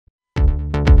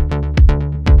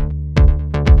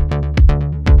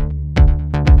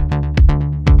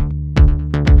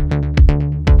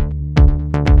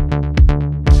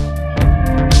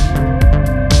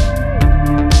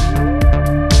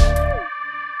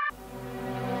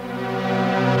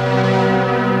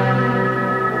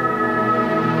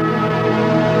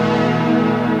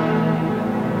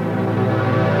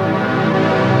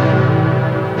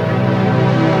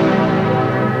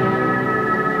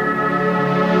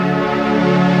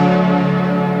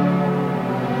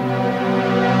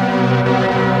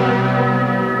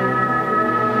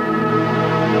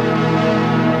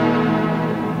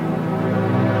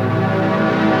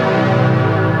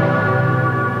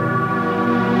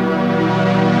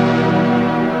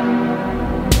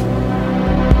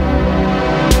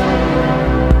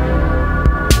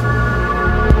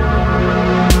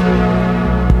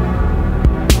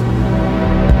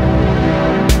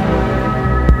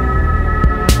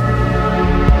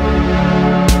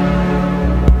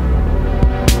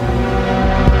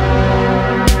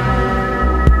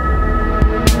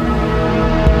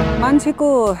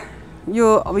यो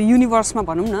अब युनिभर्समा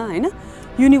भनौँ न हैन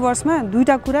युनिभर्समा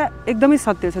दुईटा कुरा एकदमै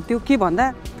सत्य छ त्यो के भन्दा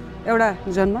एउटा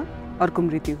जन्म अर्को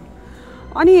मृत्यु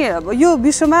अनि यो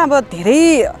विश्वमा अब धेरै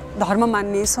धर्म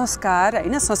मान्ने संस्कार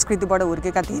हैन संस्कृतिबाट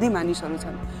हुर्केका धेरै मानिसहरू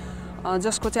छन्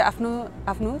जसको चाहिँ आफ्नो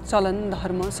आफ्नो चलन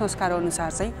धर्म संस्कार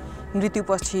अनुसार चाहिँ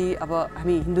मृत्युपछि अब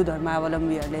हामी हिन्दू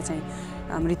धर्मावलम्बीहरूले चाहिँ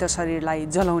मृत शरीरलाई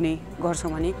जलाउने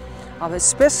गर्छौं भने अब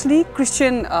स्पेशली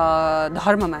क्रिश्चियन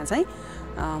धर्ममा चाहिँ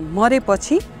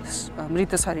मरेपछि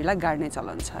मृत शरीरलाई गाड्ने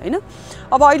चलन छ हैन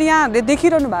अब अहिले यहाँ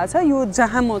देखिरहनु भएको छ यो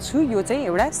जहाँ म छु यो चाहिँ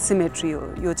एउटा सिमेट्री हो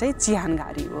यो चाहिँ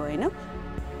चिहानघारी हो हैन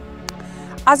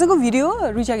आजको भिडियो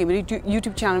रिचा घिमिरे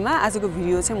युट्युब च्यानलमा आजको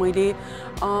भिडियो चाहिँ मैले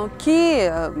के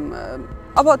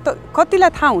अब कतिलाई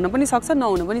थाहा हुन पनि सक्छ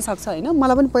नहुन पनि सक्छ हैन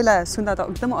मलाई पनि पहिला सुन्दा त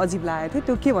एकदम अजीब लागेको थियो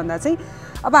त्यो के भन्दा चाहिँ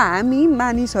अब हामी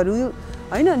मानिसहरू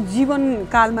हैन जीवन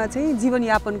कालमा चाहिँ जीवन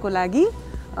यापनको लागि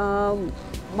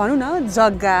भनौं न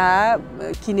जग्गा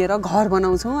किनेर घर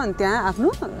बनाउँछौं अनि त्यहाँ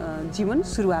आफ्नो जीवन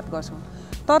सुरुवात गर्छौं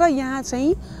तर यहाँ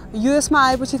चाहिँ युएसमा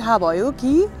आएपछि थाहा भयो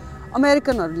कि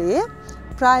अमेरिकनहरुले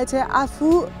प्राय चाहिँ आफू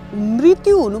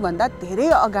मृत्यु हुनुभन्दा धेरै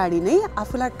अगाडि नै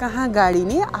आफूलाई कहाँ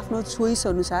गाडिने आफ्नो चोइस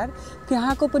अनुसार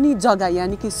त्यहाँको पनि जग्गा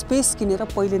यानी कि स्पेस किनेर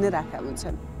पहिले नै राखेका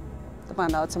हुन्छन्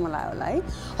तपाईहरुलाई अचम्म लाग्यो होला है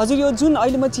हजुर यो जुन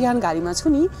अहिले म चिहानघारीमा छु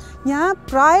नि यहाँ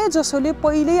प्राय जसोले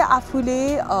पहिले आफूले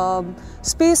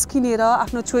स्पेस किनेर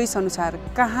आफ्नो चोइस अनुसार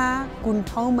कहाँ कुन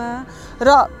ठाउँमा र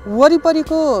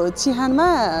वरिपरिको चिहानमा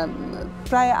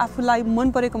प्राय आफूलाई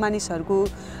मन परेको मानिसहरुको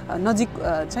नजिक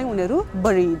चाहिँ उनीहरु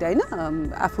बरिड हैन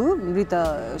आफू मृत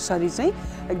शरीर चाहिँ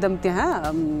एकदम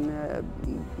त्यहाँ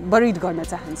बरिड गर्न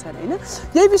चाहन्छन् हैन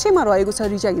यही विषयमा रहेको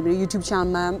छ रिचा घिमिरे युट्युब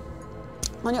च्यानलमा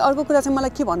अनि अर्को कुरा चाहिँ मलाई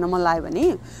के भन्न मन लाग्यो भने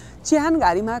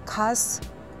चिहानघारीमा खास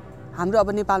हाम्रो अब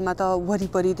नेपालमा त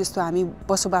वरिपरि त्यस्तो हामी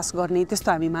बसोबास गर्ने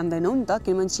त्यस्तो हामी मान्दैनौं नि त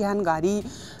किनभने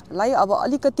चिहानघारीलाई अब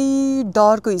अलिकति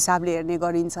डरको हिसाबले हेर्ने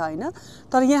गरिन्छ हैन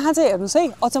तर यहाँ चाहिँ हेर्नुस् है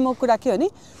अचम्मको कुरा के हो भने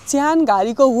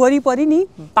चिहानघारीको वरिपरि नि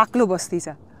बाक्लो बस्ती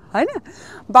छ हैन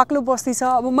बाक्लो बस्ती छ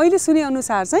अब मैले सुने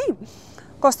अनुसार चाहिँ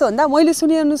कस्तो भन्दा मैले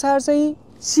सुने अनुसार चाहिँ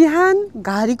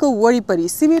चिहानघारीको वरिपरि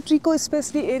सिमेट्रीको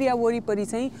स्पेशली एरिया वरिपरि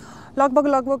चाहिँ लगभग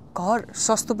घर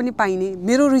सस्तो पनि पाइने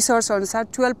मेरो रिसर्च अनुसार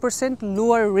 12%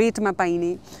 लोअर रेटमा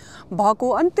पाइने भएको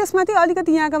अनि त्यसमाथि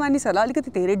अलिकति यहाँका मानिसहरुलाई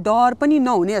अलिकति धेरै डर पनि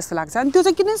नहुने जस्तो लाग्छ अनि त्यो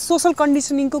चाहिँ किन सोशल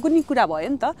कन्डिसनिङको पनि कुरा भयो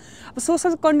नि त अब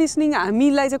सोशल कन्डिसनिङ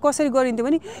हामीलाई चाहिँ कसरी गरिन्थ्यो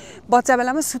भने बच्चा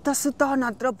बेलामा सुत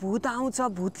नत्र भूत आउँछ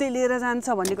भूतले लिएर जान्छ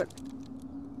भन्ने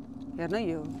हेर्न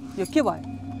यो के भयो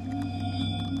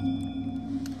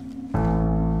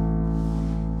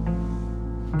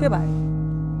के भयो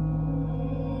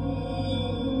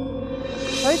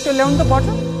है त्यो ल्याउनु त पर्छ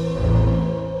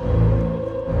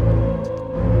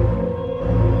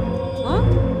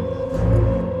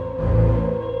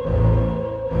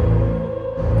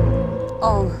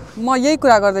म यही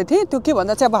कुरा गर्दै थिएँ त्यो के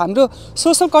भन्दा चाहिँ अब हाम्रो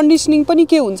सोशल कन्डिसनिङ पनि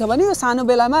के हुन्छ भने सानो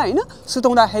बेलामा हैन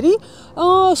सुताउँदाखेरि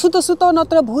सुत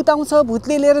नत्र भूत आउँछ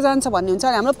भूतले लिएर जान्छ भन्ने हुन्छ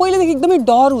हाम्रो पहिलेदेखि एकदमै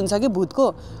डर हुन्छ के भूतको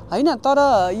हैन तर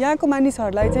यहाँको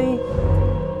मानिसहरुलाई चाहिँ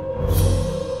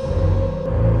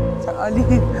अलि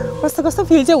कस्तो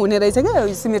फिल चाहिँ हुने रहेछ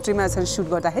क्या सिमेट्रीमा सुट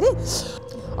गर्दाखेरि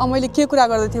मैले के कुरा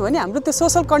गर्दै थिएँ भने हाम्रो त्यो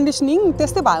सोशल कन्डिसनिङ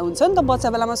त्यस्तै भए हुन्छ नि त बच्चा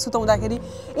बेलामा सुताउँदाखेरि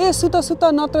ए सुत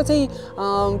नत्र चाहिँ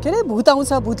के अरे भूत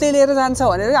आउँछ भूतले लिएर जान्छ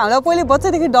भनेर हामीलाई पहिले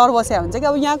बच्चादेखि डर बस्या हुन्छ कि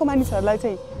अब यहाँको मानिसहरूलाई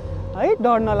चाहिँ है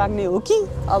डर नलाग्ने हो कि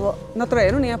अब नत्र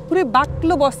हेर्नु न यहाँ पुरै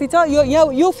बाक्लो बस्ती छ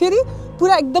यो फेरि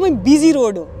पुरा एकदमै बिजी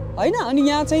रोड हो हैन अनि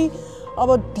यहाँ चाहिँ अब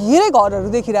धेरै घरहरू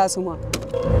देखिरहेको छु म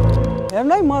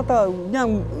हेर्नु है म त यहाँ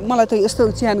मलाई त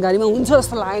यस्तो चिहानघारीमा हुन्छ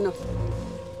जस्तो लागेन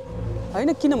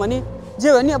हैन किनभने जे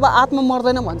हो नि अब आत्मा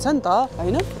मर्दैन भन्छ नि त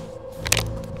हैन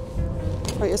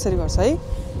यसरी गर्छ है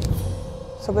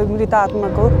सबै मृत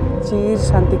आत्माको चिर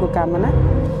शान्तिको कामना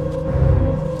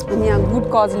अनि यहाँ गुड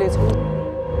कजले छु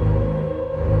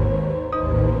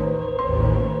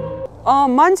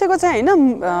मान्छेको चाहिँ हैन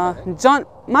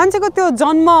मान्छेको त्यो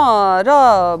जन्म र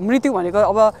मृत्यु भनेको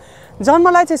अब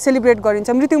जन्मलाई चाहिँ सेलिब्रेट गरिन्छ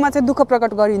मृत्युमा चाहिँ दुःख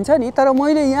प्रकट गरिन्छ नि तर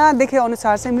मैले यहाँ देखे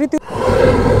अनुसार चाहिँ मृत्यु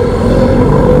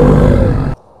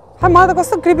मलाई त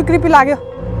कस्तो क्रिपी लाग्यो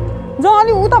जाउँ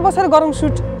अलि उता बसेर गरौँ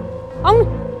सुट आउनु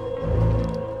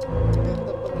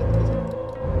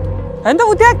हैन त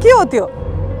उता के हो त्यो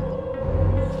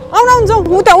आउनु जाउँ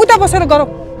उता बसेर गरौँ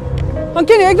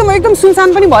किन एकदम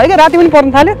सुनसान पनि भयो क्या राति पनि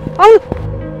पर्न थाल्यो आउनु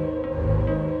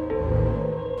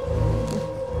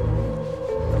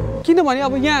किनभने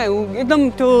अब यहाँ एकदम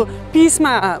त्यो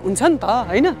पिसमा हुन्छ नि त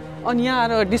हैन अनि यहाँ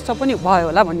आएर डिस्टर्ब पनि भयो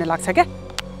होला भन्ने लाग्छ क्या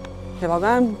हे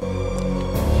भगवान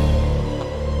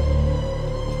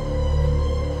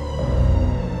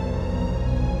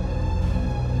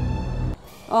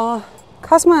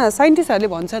खासमा साइन्टिस्टहरूले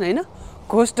भन्छन् हैन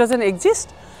घोस्ट डजन्ट एक्जिस्ट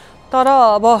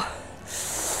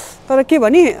तर के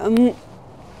भने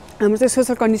हाम्रो चाहिँ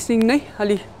सोसल कन्डिसनिङ नै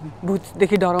अलि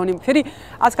भूतदेखि डराउने फेरि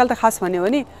आजकल त खास भन्यो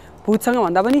भने भूतसँग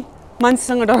भन्दा पनि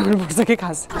मान्छेसँग डराउनु पर्छ कि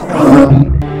खास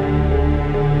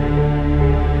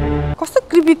कस्तो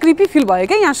क्रिपी फिल भयो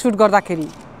क्या यहाँ सुट गर्दाखेरि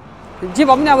जे भए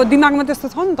पनि अब दिमागमा त्यस्तो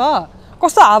छ नि त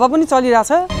कस्तो हावा पनि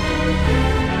चलिरहेछ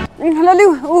ल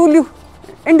लिउ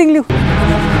एन्डिङ लिउ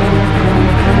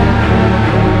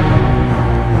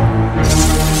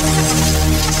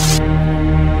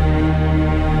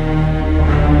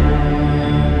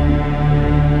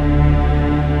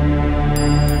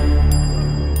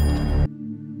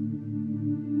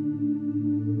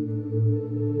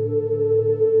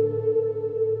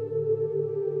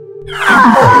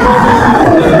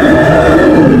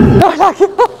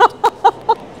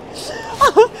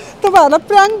तपाईँहरूलाई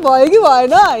प्र्याङ्क भयो कि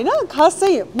भएन होइन खास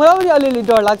चाहिँ मलाई पनि अलिअलि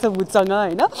डर लाग्छ भूतसँग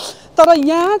होइन तर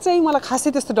यहाँ चाहिँ मलाई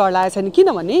खासै त्यस्तो डर लागेको छैन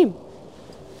किनभने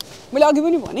मैले अघि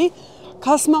पनि भने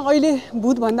खासमा अहिले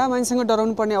भूतभन्दा मान्छेसँग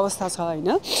डराउनु पर्ने अवस्था छ होइन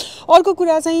अर्को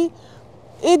कुरा चाहिँ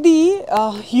यदि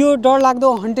यो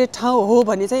डरलाग्दो हन्टेड ठाउँ हो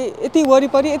भने चाहिँ यति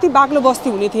वरिपरि यति बाक्लो बस्ती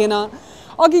हुने थिएन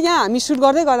अघि यहाँ हामी सुट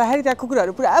गर्दै गर्दाखेरि त्यहाँ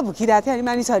कुकुरहरू पुरा भुकिरहेको थियो अनि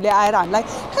मानिसहरूले आएर हामीलाई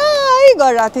हाई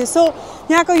गरिरहेको थियो सो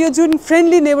यहाँको यो जुन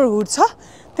फ्रेन्डली नेबरहुड छ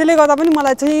त्यसले गर्दा पनि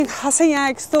मलाई चाहिँ खासै यहाँ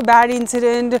यस्तो ब्याड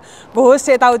इन्सिडेन्ट घोस्ट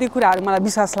यताउति कुराहरू मलाई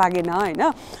विश्वास लागेन होइन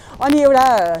अनि एउटा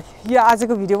यो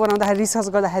आजको भिडियो बनाउँदाखेरि रिसर्च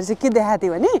गर्दाखेरि चाहिँ के देखाएको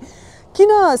थियो भने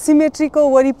किन सिमेट्रीको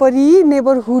वरिपरि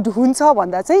नेबरहुड हुन्छ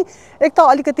भन्दा चाहिँ एक त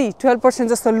अलिकति 12%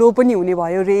 जस्तो लो पनि हुने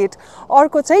भयो रेट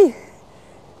अर्को चाहिँ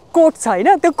कोट छ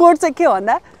होइन त्यो कोट चाहिँ के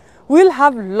भन्दा will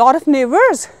have lot of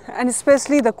neighbours and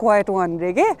specially the quite one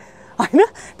रे के होइन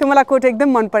त्यो मलाई कोट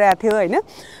एकदम मन परेको थियो होइन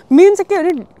मेन चाहिँ के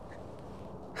भने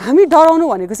हामी डराउनु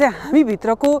भनेको चाहिँ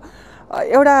हामीभित्रको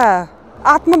एउटा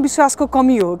आत्मविश्वासको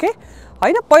कमी हो के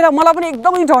होइन पहिला मलाई पनि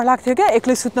एकदमै डर लाग्थ्यो क्या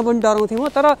एक्लै सुत्न पनि डराउँथेँ म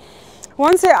तर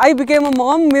वन्स आई बिकेम अ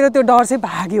मम मेरो त्यो डर चाहिँ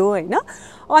भाग्यो होइन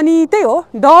अनि त्यही हो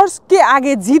डर के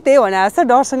आगे जिते भने जस्तो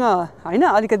डरसँग होइन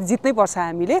अलिकति जित्नै पर्छ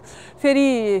हामीले फेरि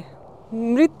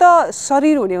मृत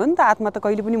शरीर हुने हो नि त आत्मा त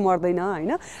कहिले पनि मर्दैन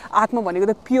होइन आत्मा भनेको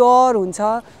त प्योर हुन्छ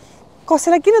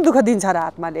कसैलाई किन दुःख दिन्छ र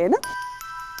आत्माले होइन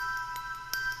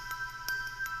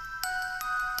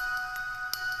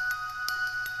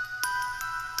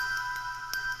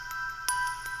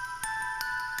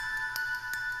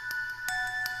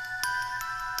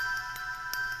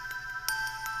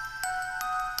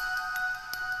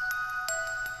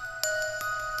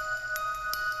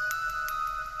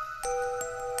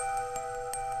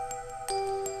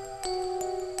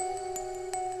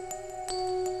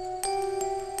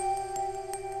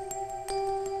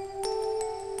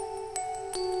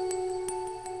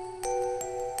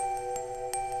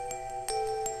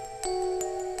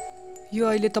यो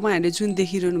अहिले तपाईहरुले जुन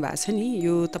देखिरहनु भएको छ नि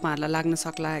यो तपाईहरुलाई लाग्न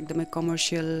सक्ला एकदमै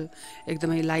कमर्शियल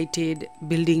एकदमै लाइटेड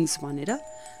बिल्डिङ्स भनेर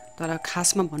तर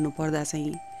खासमा भन्नु पर्दा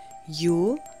चाहिँ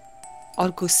यो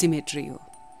अर्को सिमेट्री हो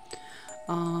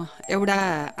एउटा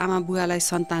आमा बुवालाई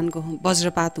सन्तानको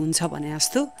वज्रपात हुन्छ भने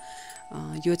जस्तो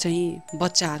यो चाहिँ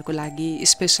बच्चाहरुको लागि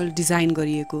स्पेशल डिजाइन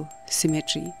गरिएको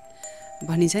सिमेट्री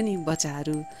भनिन्छ नि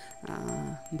बच्चाहरु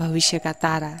भविष्यका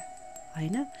तारा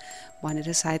हैन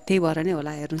भनेर सायद त्यही भएर नै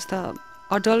होला हेर्नुस् त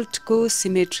अडल्टको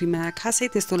सिमेट्रीमा खासै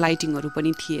त्यस्तो लाइटिङहरु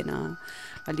पनि थिएन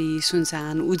अलि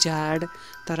सुनसान उजाड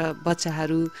तर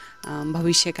बच्चाहरु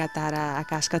भविष्यका तारा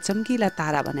आकाशका चम्किला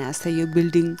तारा भने जस्तै यो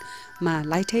बिल्डिङमा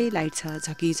लाइटै लाइट छ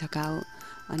झकिझकाउ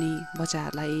अनि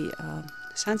बच्चाहरुलाई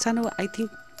सानसानो आई थिंक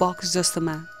बक्स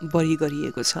जस्तोमा बढी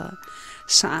गरिएको छ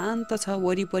शान्त छ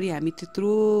वरिपरि हामी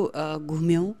त्यत्रो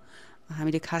घुम्यौं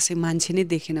हामीले खासै मान्छे नै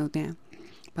देखेनौं त्यहाँ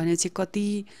भनेपछि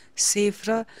कति सेफ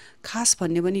र खास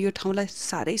भन्ने पनि यो ठाउँलाई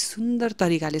सारै सुन्दर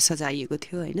तरिकाले सजाइएको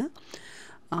थियो हैन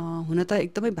हुन त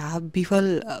एकदमै भाव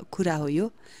विफल कुरा हो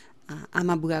यो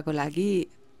आमा बुवाको लागि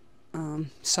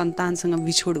सन्तानसँग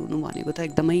विछोड हुनु भनेको त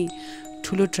एकदमै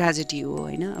ठुलो ट्र्याजेडी हो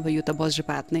हैन अब यो त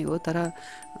वज्रपात नै हो तर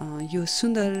यो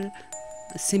सुन्दर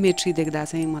सिमेट्री देख्दा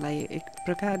चाहिँ मलाई एक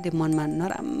प्रकारले मनमा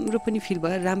नराम्रो पनि फिल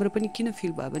भयो राम्रो पनि किन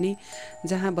फिल भयो भने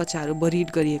जहाँ बच्चाहरू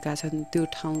बरिड गरिएका छन् त्यो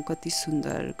ठाउँ कति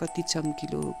सुन्दर कति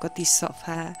चम्किलो कति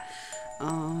सफा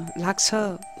लाग्छ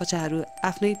बच्चाहरू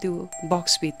आफ्नै त्यो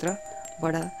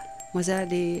बक्सभित्रबाट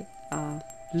मजाले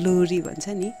लोरी भन्छ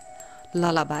नि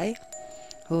ललाबाई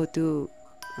हो त्यो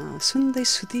सुन्दै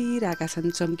सुतिरहेका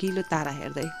छन् चम्किलो तारा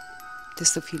हेर्दै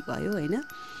त्यस्तो फिल भयो हैन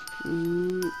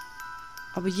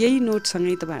अब यही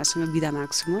नोटसँगै तपाईहरुसँग बिदा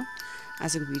माग्छु म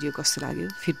आजको भिडियो कस्तो लाग्यो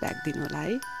फिडब्याक दिनु होला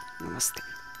है नमस्ते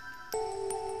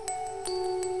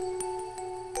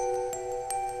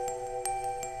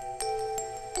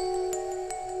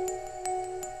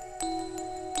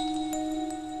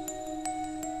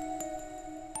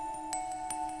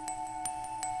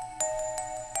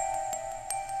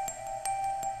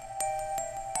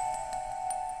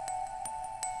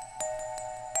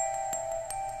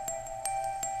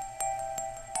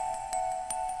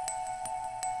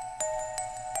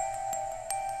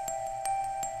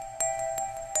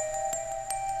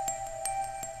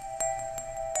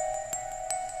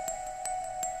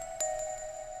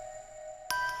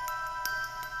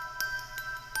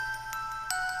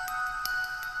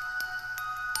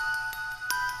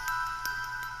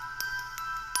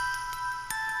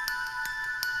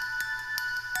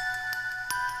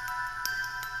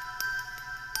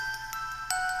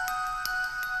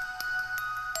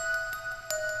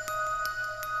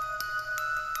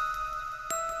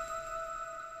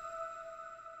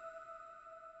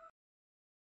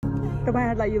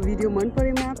तपाईहरुलाई यो भिडियो मन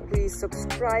परेमा प्लिज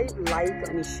सब्स्क्राइब, लाइक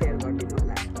अनि शेयर गरिदिनु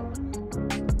होला।